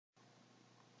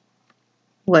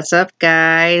What's up,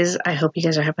 guys? I hope you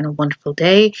guys are having a wonderful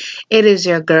day. It is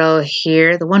your girl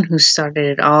here, the one who started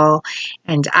it all,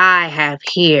 and I have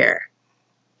here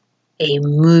a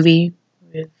movie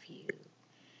review.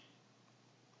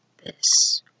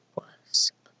 This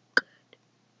was a good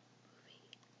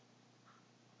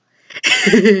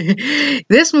movie.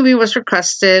 This movie was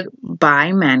requested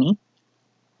by Manny.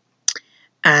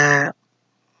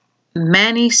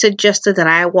 Manny suggested that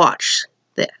I watch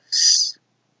this.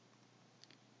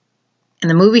 And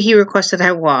the movie he requested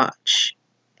I watch,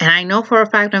 and I know for a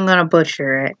fact I'm going to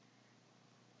butcher it.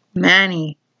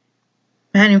 Manny.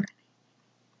 Hope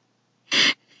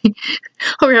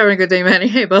you're having a good day, Manny.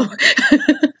 Hey, Bo.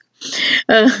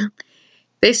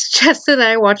 They suggested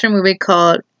I watch a movie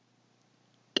called,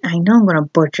 I know I'm going to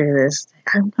butcher this.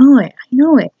 I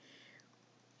know it.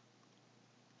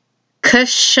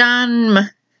 Kshanam.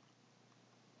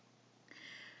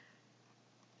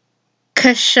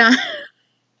 Kshanam.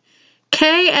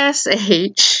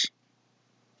 K-S-H-A-N-A-M.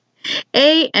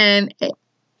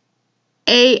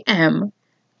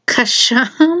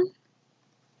 Kshanam.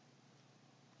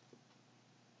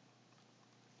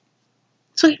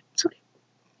 Sweet.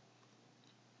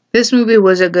 This movie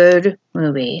was a good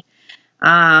movie.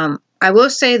 I will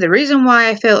say the reason why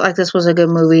I felt like this was a good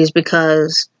movie is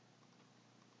because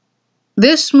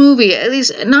this movie, at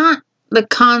least not the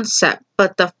concept,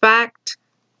 but the fact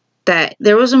that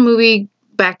there was a movie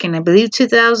back in, I believe,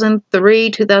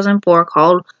 2003, 2004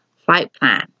 called Flight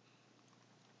Plan.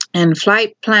 And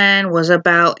Flight Plan was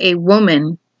about a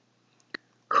woman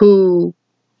who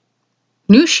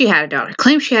knew she had a daughter,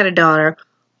 claimed she had a daughter,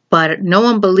 but no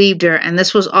one believed her, and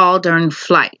this was all during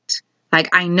flight. Like,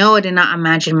 I know I did not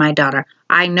imagine my daughter.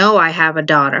 I know I have a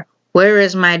daughter. Where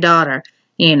is my daughter?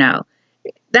 You know,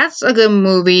 that's a good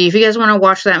movie. If you guys want to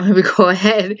watch that movie, go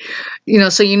ahead.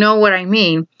 So you know what I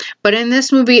mean. But in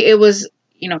this movie, it was,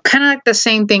 kind of like the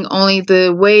same thing, only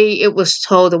the way it was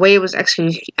told, the way it was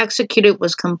executed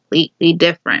was completely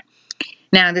different.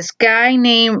 Now, this guy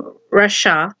named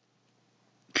Rasha,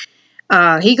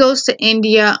 he goes to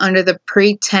India under the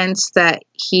pretense that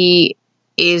he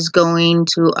is going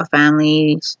to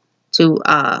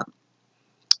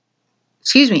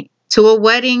a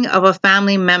wedding of a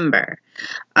family member.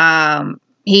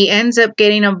 He ends up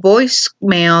getting a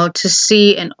voicemail to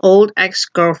see an old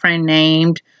ex-girlfriend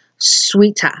named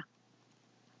Sweta.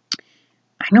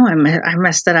 I know I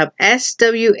messed that up.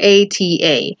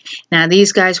 S-W-A-T-A. Now,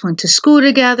 these guys went to school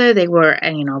together. They were,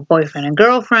 boyfriend and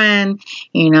girlfriend.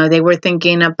 They were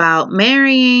thinking about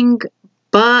marrying,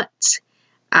 but,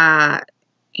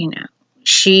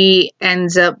 she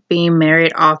ends up being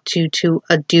married off to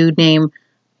a dude named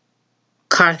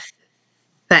Karthik.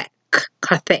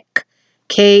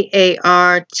 K-A-R-T-H-I-K.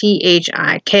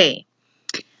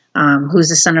 Who's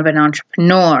the son of an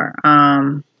entrepreneur.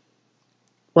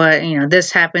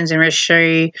 This happens in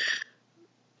Rasha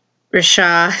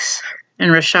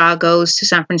goes to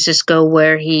San Francisco,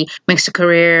 where he makes a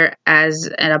career as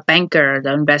a banker,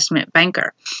 the investment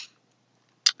banker.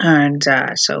 And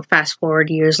so fast forward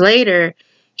years later,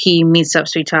 he meets up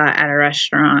Sweta at a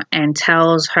restaurant and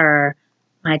tells her,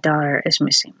 my daughter is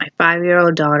missing. My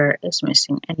 5-year-old daughter is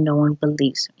missing, and no one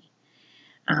believes me.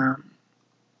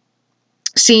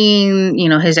 Seeing,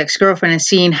 his ex-girlfriend and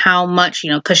seeing how much,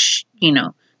 because,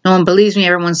 no one believes me.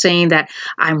 Everyone's saying that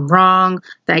I'm wrong,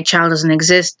 that child doesn't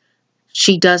exist.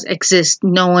 She does exist.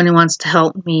 No one wants to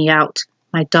help me out.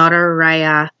 My daughter,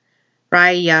 Raya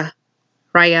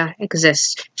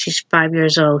exists. She's 5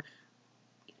 years old.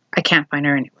 I can't find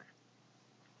her anywhere.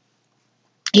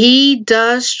 He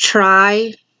does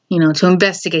try, to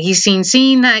investigate. He's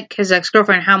seeing that his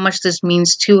ex-girlfriend, how much this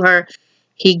means to her.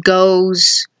 He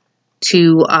goes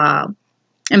to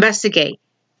investigate,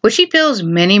 which he fails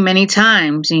many, many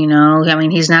times, I mean,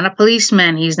 he's not a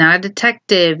policeman. He's not a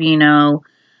detective, He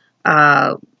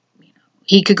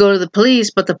could go to the police,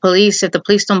 but if the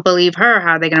police don't believe her,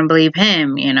 how are they going to believe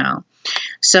him,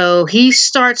 So he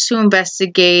starts to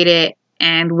investigate it,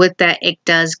 and with that, it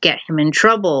does get him in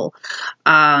trouble.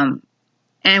 And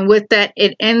with that,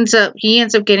 he ends up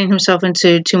getting himself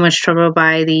into too much trouble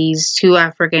by these two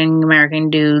African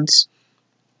American dudes.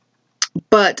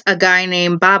 But a guy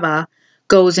named Baba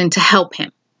goes in to help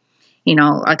him,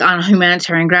 like on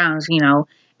humanitarian grounds,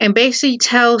 and basically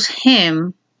tells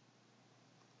him,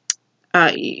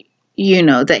 that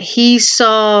he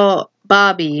saw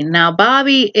Bobby. Now,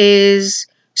 Bobby is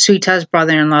Sweta's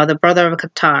brother-in-law, the brother of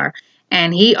Qatar,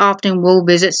 and he often will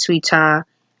visit Sweta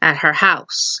at her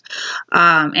house.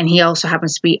 And he also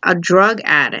happens to be a drug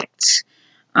addict.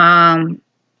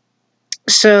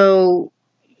 So,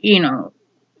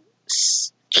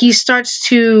 he starts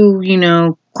to,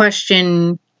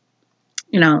 question,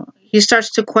 he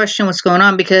starts to question what's going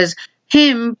on because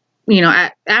him,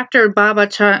 after Baba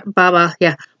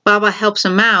helps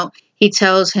him out, he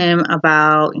tells him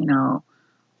about,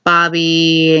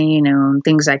 Bobby and,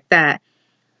 things like that.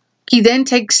 He then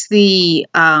takes the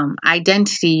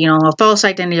identity, a false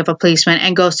identity of a policeman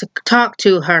and goes to talk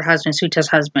to her husband, Suita's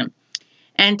husband,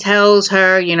 and tells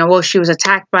her, well, she was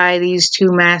attacked by these two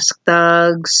masked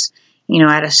thugs,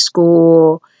 at a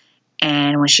school.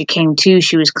 And when she came to,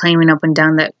 she was claiming up and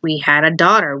down that we had a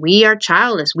daughter. We are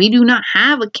childless. We do not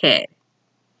have a kid.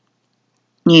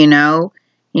 I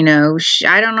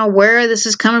don't know where this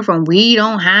is coming from. We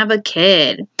don't have a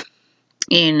kid.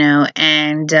 And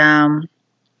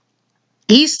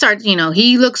he starts,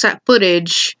 he looks at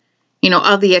footage,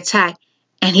 of the attack,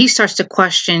 and he starts to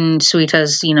question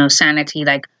Suita's, sanity.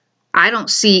 Like, I don't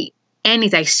see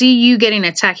anything. I see you getting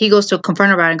attacked. He goes to confront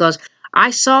her about it and goes,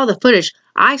 I saw the footage.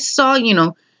 I saw,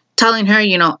 telling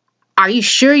her, are you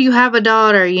sure you have a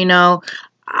daughter?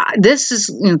 This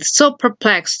is so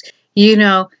perplexed.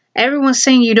 Everyone's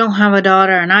saying you don't have a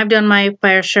daughter, and I've done my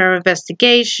fair share of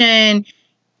investigation.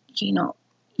 You don't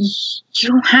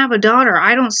have a daughter.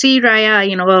 I don't see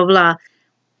Raya, blah, blah.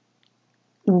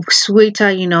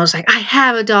 Suita, is like, I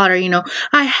have a daughter,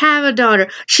 I have a daughter.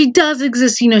 She does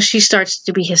exist, she starts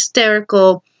to be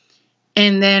hysterical.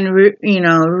 And then,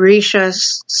 Risha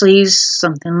sees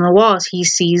something on the walls. He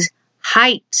sees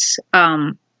height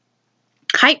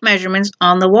measurements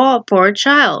on the wall for a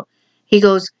child. He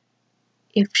goes,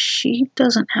 if she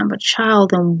doesn't have a child,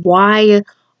 then why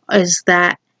is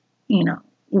that,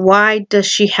 why does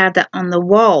she have that on the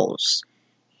walls?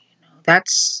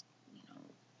 That's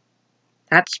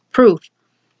proof.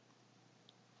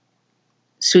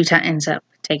 Suita ends up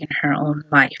taking her own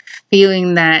life,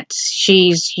 feeling that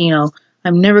she's,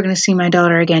 I'm never going to see my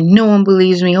daughter again. No one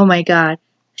believes me. Oh my God.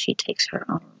 She takes her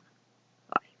own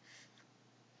life.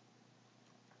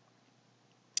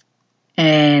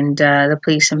 And the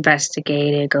police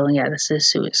investigated, going, yeah, this is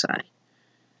suicide.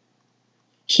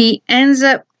 He ends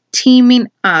up teaming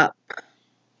up.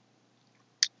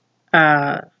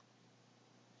 And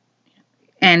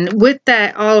with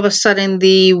that, all of a sudden,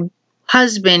 the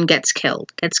husband gets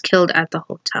killed at the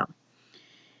hotel.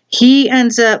 He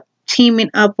ends up teaming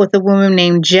up with a woman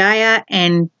named Jaya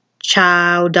and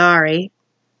Chowdhury.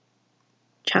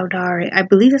 I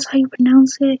believe that's how you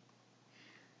pronounce it.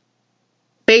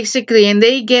 Basically, and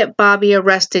they get Bobby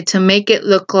arrested to make it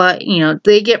look like,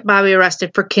 they get Bobby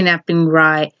arrested for kidnapping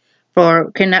Raya.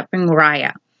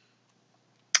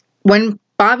 When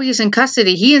Bobby is in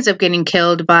custody, he ends up getting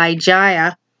killed by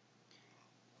Jaya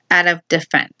out of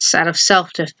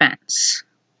self-defense.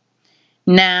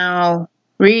 Now,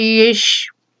 Risha,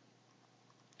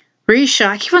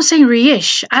 I keep on saying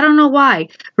Rish. I don't know why.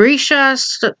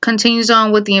 Risha continues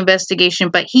on with the investigation,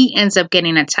 but he ends up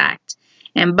getting attacked.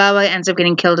 And Baba ends up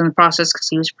getting killed in the process because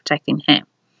he was protecting him.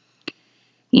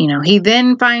 He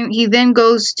then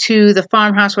goes to the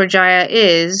farmhouse where Jaya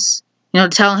is,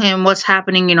 tell him what's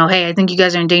happening, hey, I think you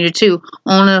guys are in danger too,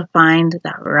 only to find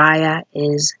that Raya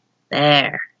is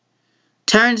there.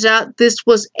 Turns out this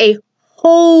was a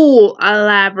whole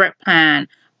elaborate plan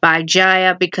by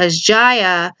Jaya, because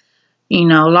Jaya,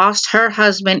 lost her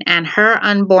husband and her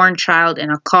unborn child in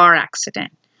a car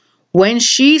accident. When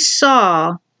she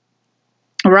saw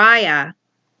Raya,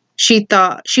 she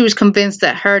was convinced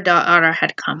that her daughter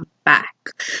had come back.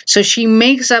 So she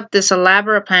makes up this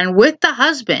elaborate plan with the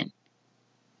husband,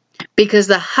 because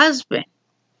the husband,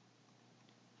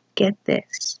 get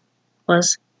this,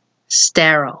 was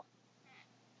sterile.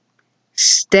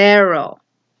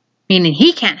 Meaning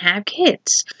he can't have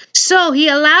kids. So he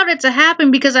allowed it to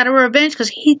happen because out of revenge, because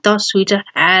he thought Suita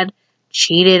had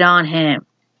cheated on him.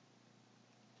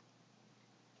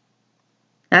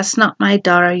 That's not my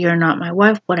daughter, you're not my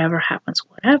wife, whatever happens,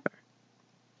 whatever.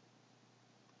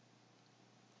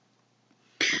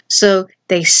 So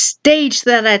they staged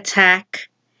that attack.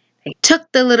 They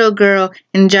took the little girl,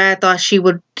 and Jaya thought she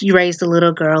would raise the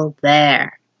little girl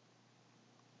there.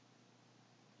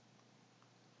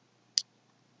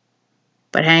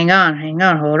 But hang on,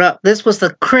 hold up. This was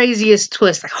the craziest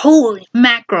twist. Like, holy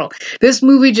mackerel. This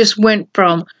movie just went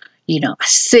from, a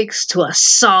 6 to a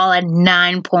solid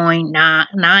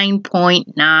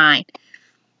 9.9.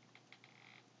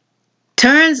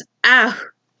 Turns out,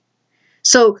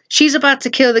 so she's about to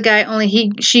kill the guy,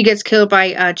 only she gets killed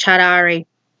by Chowdhury,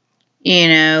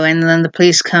 and then the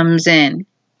police comes in.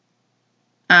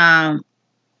 The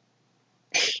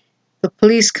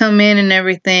police come in and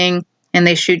everything, and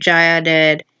they shoot Jaya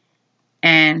dead.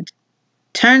 And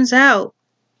turns out,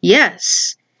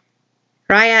 yes,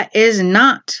 Raya is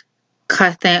not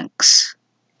Kathank's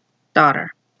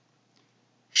daughter.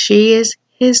 She is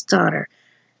his daughter.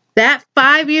 That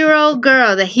 5-year-old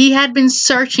girl that he had been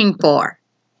searching for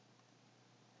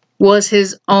was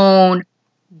his own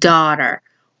daughter.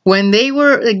 When they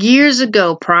were, like, years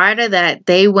ago, prior to that,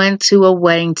 they went to a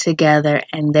wedding together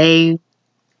and they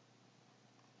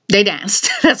danced.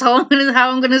 That's how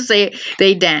I'm gonna say it.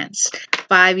 They danced.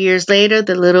 5 years later,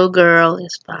 the little girl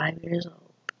is 5 years old.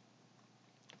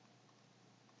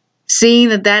 Seeing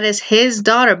that is his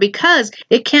daughter, because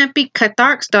it can't be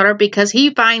Cathark's daughter, because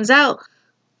he finds out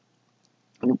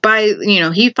I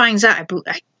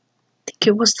think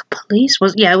it was the police.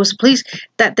 It was the police,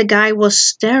 that the guy was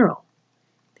sterile.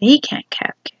 He can't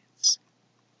have kids.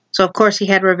 So of course he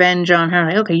had revenge on her.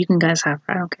 Like, okay, you can guys have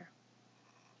her. I don't care.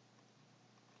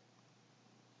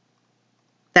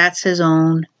 That's his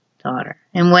own daughter.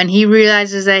 And when he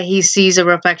realizes that he sees a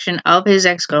reflection of his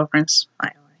ex-girlfriend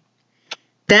smiling,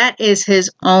 that is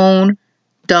his own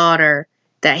daughter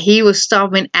that he was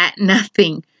stopping at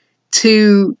nothing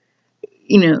to,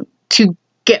 to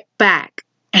get back.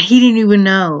 And he didn't even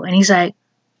know. And he's like,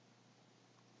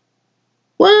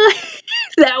 what?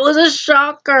 That was a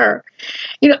shocker.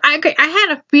 I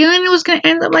had a feeling it was going to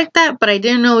end up like that, but I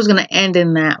didn't know it was going to end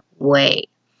in that way.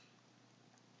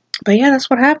 But yeah, that's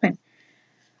what happened.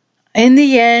 In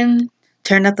the end,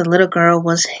 turned out the little girl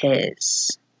was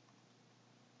his.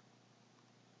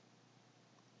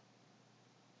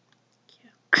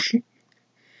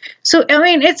 So, I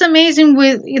mean, it's amazing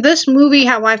with this movie,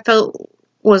 how I felt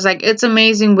was like, it's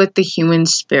amazing with the human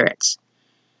spirits.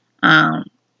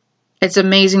 It's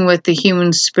amazing with the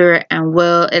human spirit and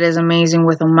will. It is amazing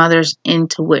with a mother's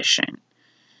intuition.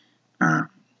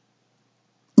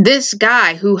 This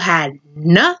guy who had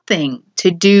nothing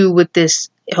to do with this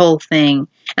whole thing.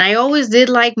 And I always did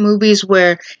like movies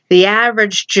where the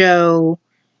average Joe,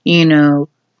 the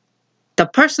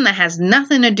person that has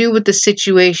nothing to do with the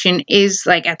situation is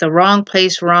like at the wrong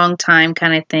place, wrong time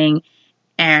kind of thing,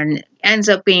 and ends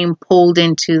up being pulled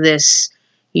into this,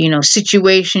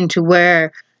 situation to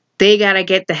where they gotta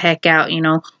get the heck out.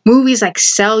 Movies like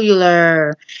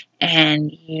Cellular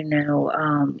and,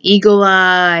 Eagle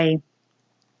Eye,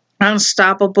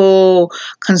 Unstoppable,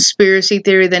 Conspiracy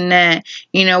Theory, The Net,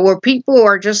 where people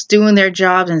are just doing their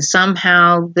jobs and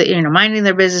somehow, minding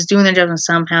their business, doing their jobs, and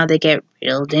somehow they get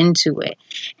reeled into it.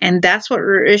 And that's what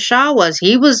Shaw was.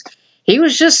 He was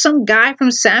just some guy from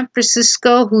San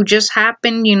Francisco who just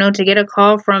happened, to get a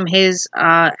call from his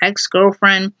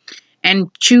ex-girlfriend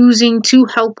and choosing to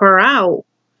help her out.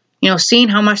 Seeing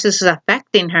how much this is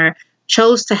affecting her,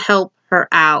 chose to help her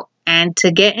out. And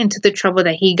to get into the trouble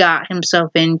that he got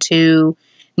himself into,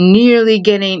 nearly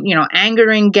getting,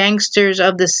 angering gangsters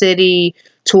of the city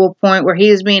to a point where he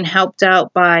is being helped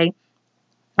out by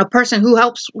a person who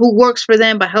works for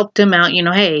them, but helped him out.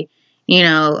 Hey,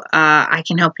 I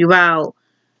can help you out.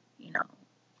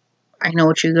 I know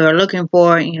what you are looking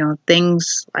for.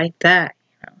 Things like that.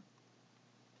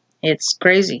 It's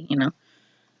crazy,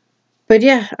 But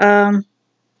yeah,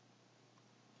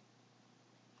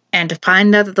 and to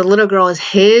find out that the little girl is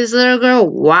his little girl,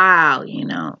 wow,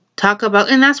 talk about,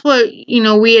 and that's what,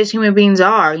 we as human beings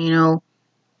are,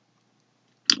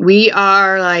 we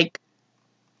are like,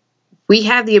 we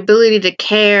have the ability to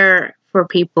care for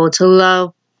people, to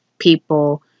love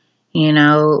people,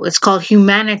 it's called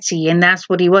humanity, and that's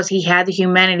what he was. He had the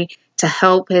humanity to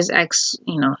help his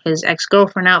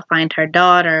ex-girlfriend out, find her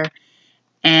daughter,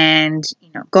 and,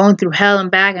 going through hell and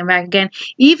back again,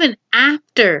 even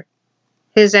after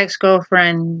his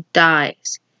ex-girlfriend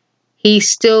dies, he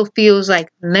still feels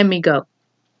like, let me go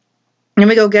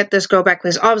get this girl back,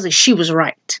 because obviously she was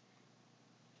right.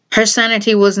 Her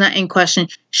sanity was not in question.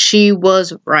 She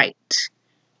was right.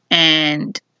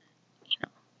 And,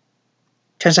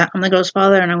 turns out I'm the girl's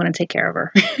father and I'm going to take care of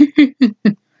her.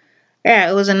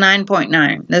 Yeah, it was a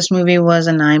 9.9. This movie was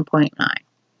a 9.9.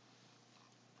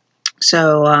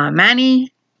 So,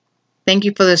 Manny, thank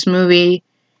you for this movie.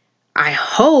 I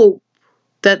hope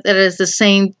that is the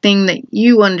same thing that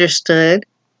you understood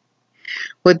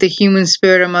with the human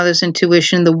spirit, or mother's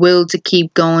intuition, the will to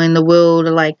keep going, the will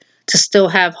to still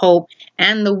have hope,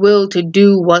 and the will to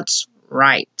do what's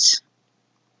right.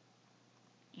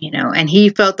 And he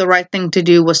felt the right thing to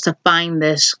do was to find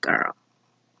this girl.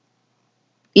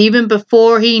 Even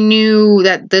before he knew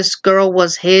that this girl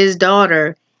was his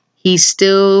daughter, he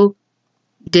still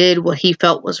did what he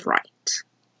felt was right.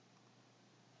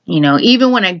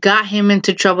 Even when it got him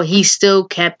into trouble, he still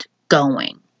kept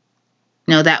going.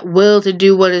 That will to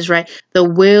do what is right, the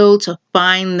will to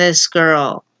find this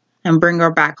girl and bring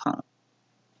her back home.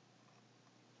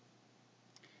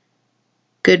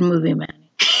 Good movie, Manny.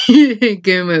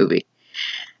 Good movie.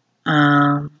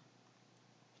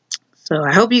 So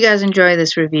I hope you guys enjoy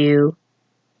this review.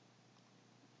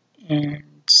 And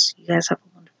you guys have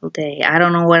a wonderful day. I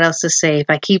don't know what else to say. If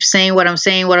I keep saying what I'm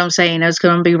saying, it's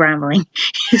going to be rambling.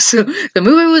 So the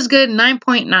movie was good,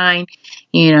 9.9.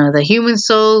 You know, the human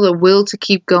soul, the will to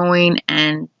keep going,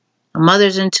 and a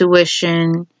mother's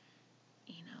intuition,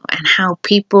 you know, and how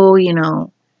people, you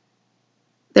know,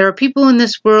 there are people in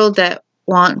this world that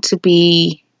want to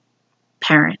be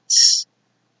parents,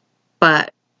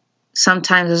 but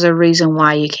sometimes there's a reason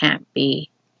why you can't be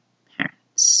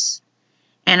parents.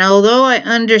 And although I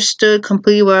understood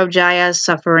completely where Jaya's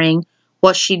suffering,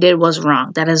 what she did was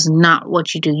wrong. That is not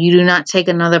what you do. You do not take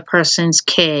another person's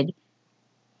kid,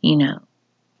 you know,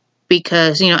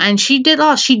 because, you know, and she did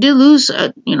lose,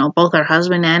 you know, both her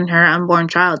husband and her unborn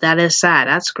child. That is sad.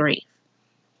 That's grief.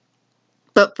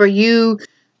 But for you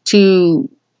to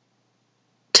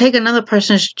take another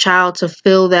person's child to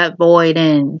fill that void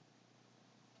in,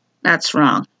 that's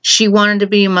wrong. She wanted to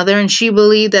be a mother and she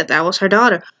believed that that was her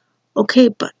daughter. Okay,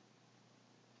 but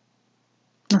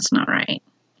that's not right.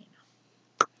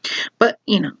 But,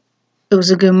 you know, it was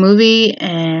a good movie,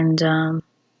 and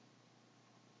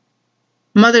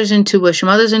mother's intuition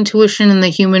and the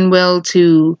human will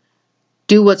to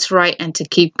do what's right and to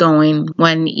keep going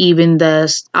when even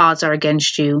the odds are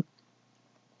against you.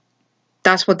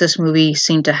 That's what this movie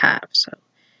seemed to have. So,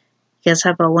 you guys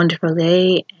have a wonderful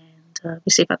day, and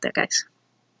be safe out there, guys.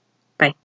 Bye.